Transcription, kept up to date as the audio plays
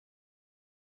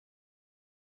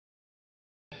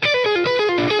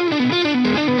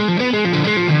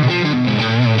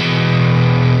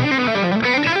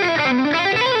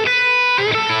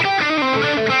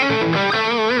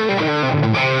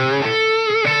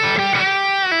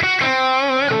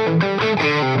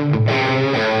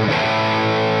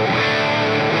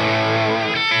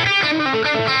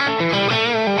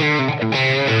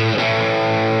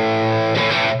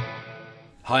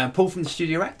I'm Paul from the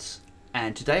Studio Rats,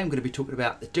 and today I'm going to be talking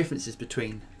about the differences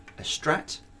between a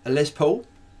Strat, a Les Paul,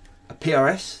 a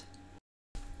PRS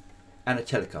and a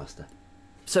Telecaster.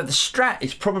 So the Strat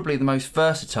is probably the most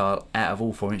versatile out of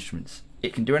all four instruments.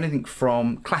 It can do anything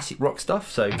from classic rock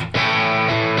stuff, so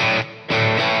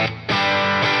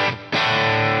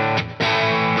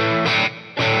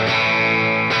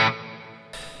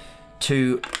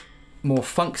to more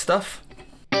funk stuff,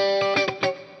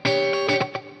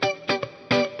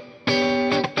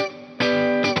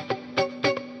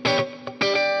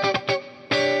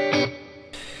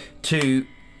 to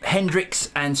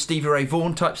Hendrix and Stevie Ray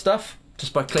Vaughan type stuff,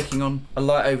 just by clicking on a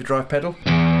light overdrive pedal.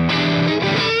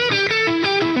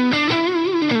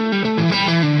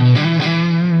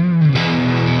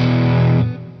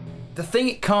 The thing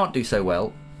it can't do so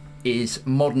well is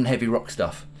modern heavy rock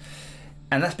stuff,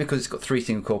 and that's because it's got 3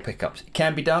 single coil pickups. It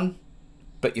can be done,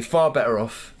 but you're far better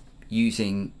off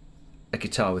using a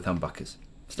guitar with humbuckers.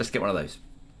 So let's get one of those.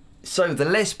 So the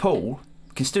Les Paul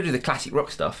can still do the classic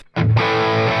rock stuff.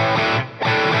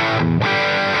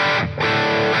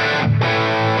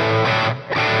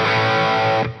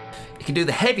 It can do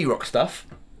the heavy rock stuff.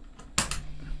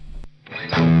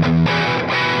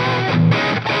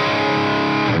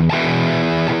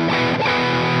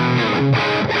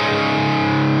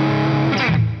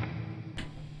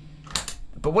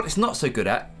 But what it's not so good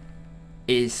at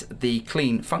is the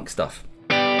clean funk stuff.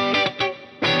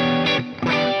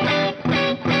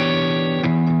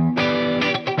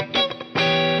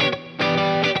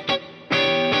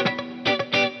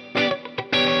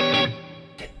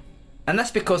 And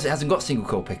that's because it hasn't got single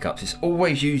coil pickups. It's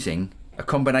always using a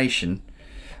combination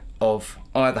of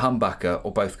either humbucker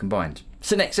or both combined.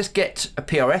 So next, let's get a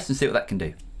PRS and see what that can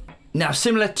do. Now,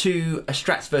 similar to a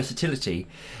Strat's versatility,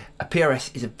 a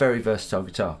PRS is a very versatile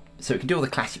guitar. So it can do all the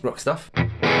classic rock stuff.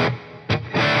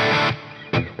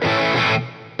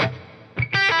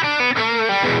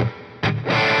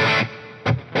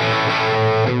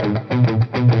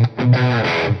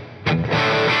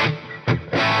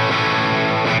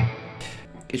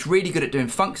 It's really good at doing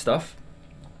funk stuff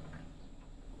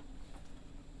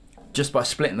just by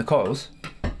splitting the coils.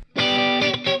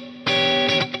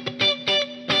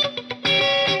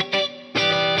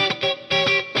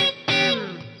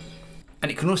 And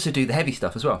it can also do the heavy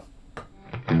stuff as well.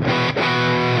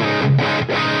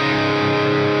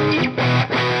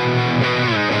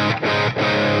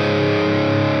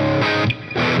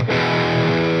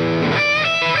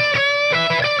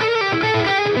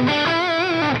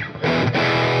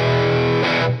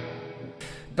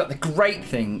 But the great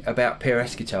thing about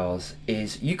PRS guitars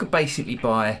is you could basically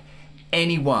buy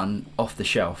any one off the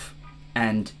shelf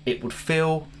and it would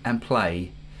feel and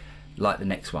play like the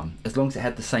next one, as long as it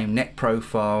had the same neck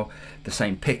profile, the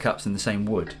same pickups and the same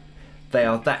wood. They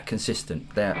are that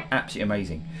consistent. They're absolutely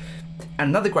amazing. And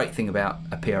another great thing about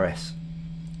a PRS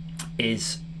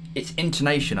is its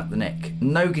intonation up the neck.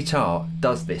 No guitar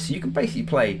does this. You can basically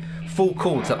play full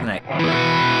chords up the neck.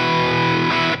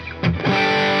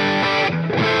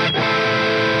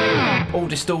 All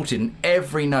distorted, and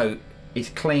every note is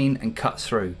clean and cuts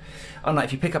through. Unlike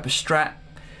if you pick up a Strat,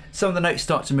 some of the notes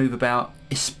start to move about,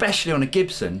 especially on a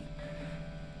Gibson.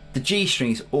 The G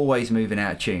string is always moving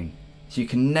out of tune, so you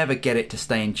can never get it to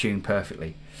stay in tune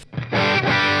perfectly. But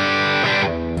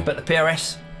the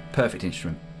PRS, perfect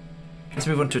instrument. Let's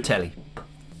move on to a Tele.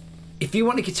 If you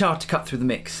want a guitar to cut through the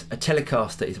mix, a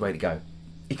Telecaster is the way to go.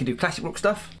 It can do classic rock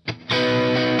stuff.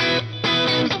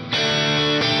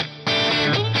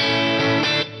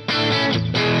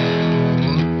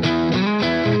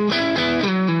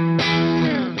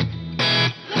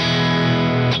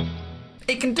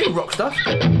 It can do rock stuff.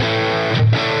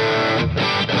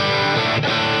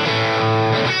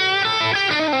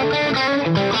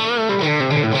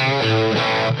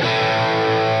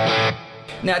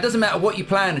 Now, it doesn't matter what you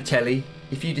play on a Tele,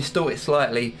 if you distort it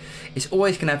slightly, it's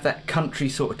always going to have that country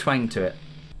sort of twang to it.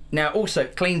 Now, also,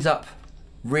 it cleans up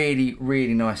really,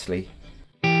 really nicely.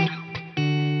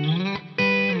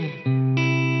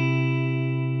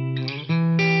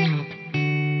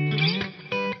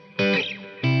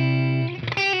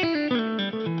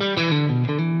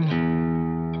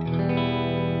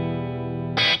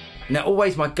 Now,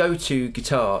 always my go-to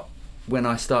guitar when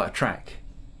I start a track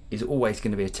is always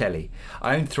going to be a Tele.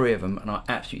 I own 3 of them and I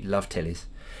absolutely love Teles,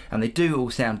 and they do all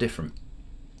sound different.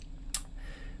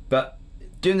 But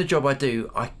doing the job I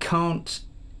do, I can't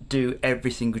do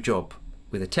every single job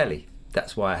with a Tele.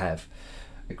 That's why I have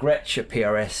a Gretsch, a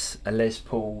PRS, a Les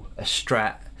Paul, a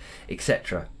Strat,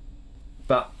 etc.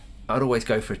 But I'd always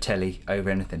go for a Tele over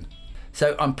anything.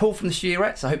 So I'm Paul from the Studio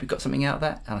Rats. I hope you got something out of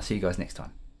that, and I'll see you guys next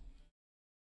time.